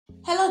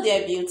Hello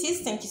there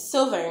beauties, thank you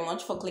so very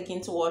much for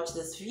clicking to watch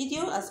this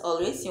video. As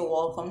always, you're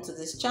welcome to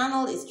this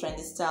channel. It's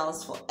Trendy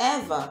Styles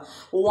Forever.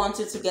 We want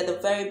you to get the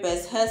very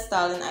best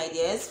hairstyling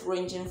ideas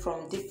ranging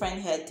from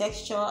different hair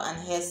texture and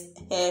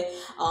hair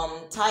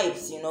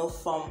types, you know,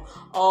 from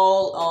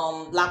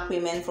all black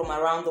women from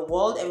around the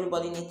world.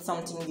 Everybody needs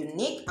something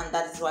unique, and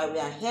that is why we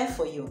are here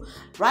for you.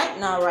 Right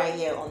now, right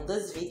here on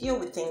this video,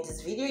 within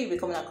this video, you'll be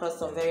coming across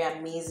some very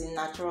amazing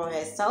natural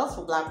hairstyles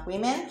for black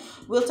women.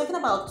 We're talking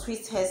about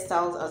twist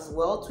hairstyles as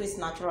well, twist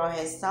natural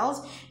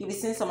hairstyles. You'll be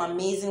seeing some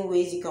amazing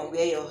ways you can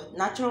wear your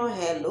natural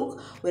hair look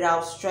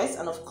without stress,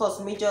 and of course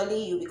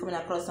majorly you'll be coming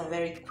across some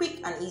very quick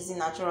and easy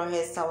natural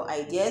hairstyle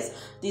ideas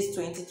this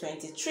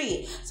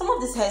 2023. Some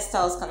of these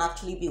hairstyles can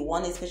actually be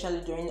worn especially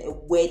during a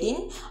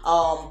wedding.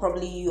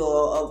 Probably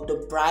you're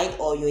the bride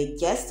or you're a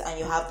guest and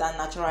you have that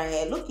natural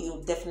hair look.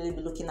 You'll definitely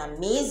be looking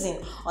amazing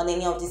on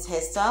any of this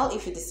hairstyle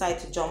if you decide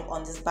to jump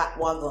on this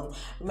bandwagon.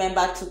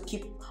 Remember to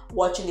keep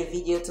watching the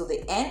video till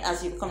the end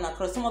as you come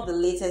across some of the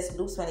latest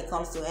looks when it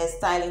comes to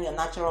hairstyling your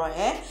natural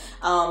hair.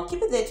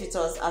 Keep it there with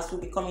us as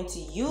we'll be coming to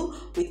you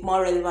with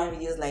more relevant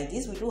videos like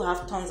this. We do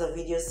have tons of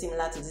videos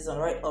similar to this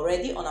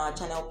already on our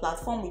channel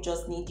platform. We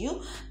just need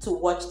you to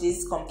watch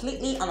this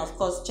completely and of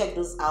course check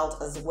those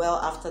out as well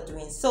after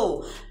doing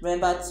so.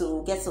 Remember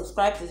to get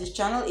subscribed to this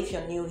channel if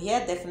you're new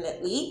here.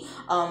 Definitely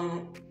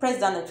press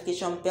that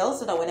notification bell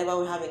so that whenever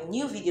we have a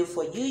new video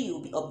for you,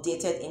 you'll be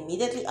updated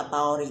immediately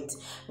about it.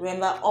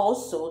 Remember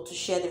also to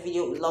share the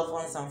video with loved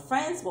ones and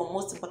friends, but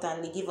most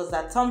importantly, give us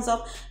that thumbs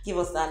up, give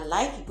us that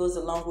like. It goes a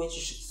long way to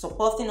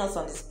supporting us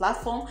on this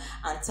platform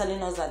and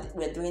telling us that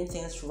we're doing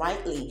things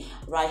rightly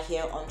right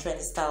here on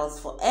Trendy Styles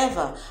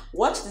Forever.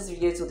 Watch this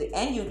video to the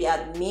end. You'll be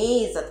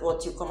amazed at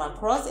what you come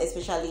across.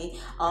 Especially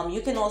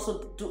you can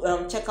also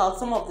check out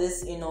some of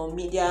this, you know,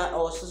 media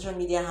or social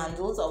media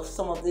handles of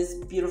some of these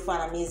beautiful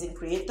and amazing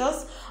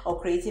creators or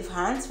creative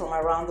hands from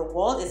around the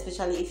world.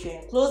 Especially if you're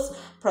in close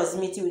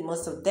proximity with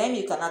most of them,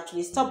 you can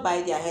actually stop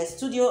by their hair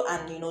studio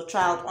and, you know,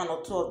 try out one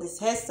or two of these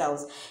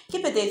hairstyles.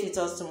 Keep a date with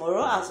us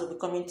tomorrow as we'll be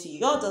coming to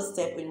your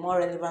doorstep with more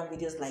relevant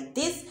videos like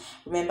this.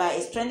 Remember,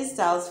 it's Trendy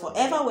Styles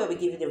Forever, where we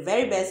give you the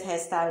very best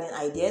hairstyling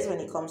ideas when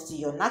it comes to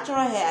your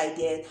natural hair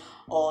idea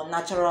or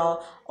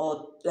natural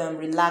or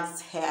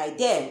relaxed hair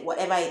idea.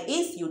 Whatever it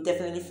is, you'll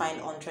definitely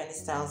find on Trendy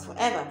Styles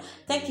Forever.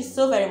 Thank you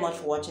so very much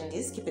for watching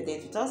this. Keep a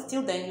date with us.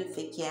 Till then, you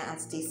take care and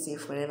stay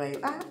safe wherever you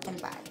are,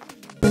 and bye.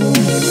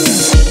 Bye.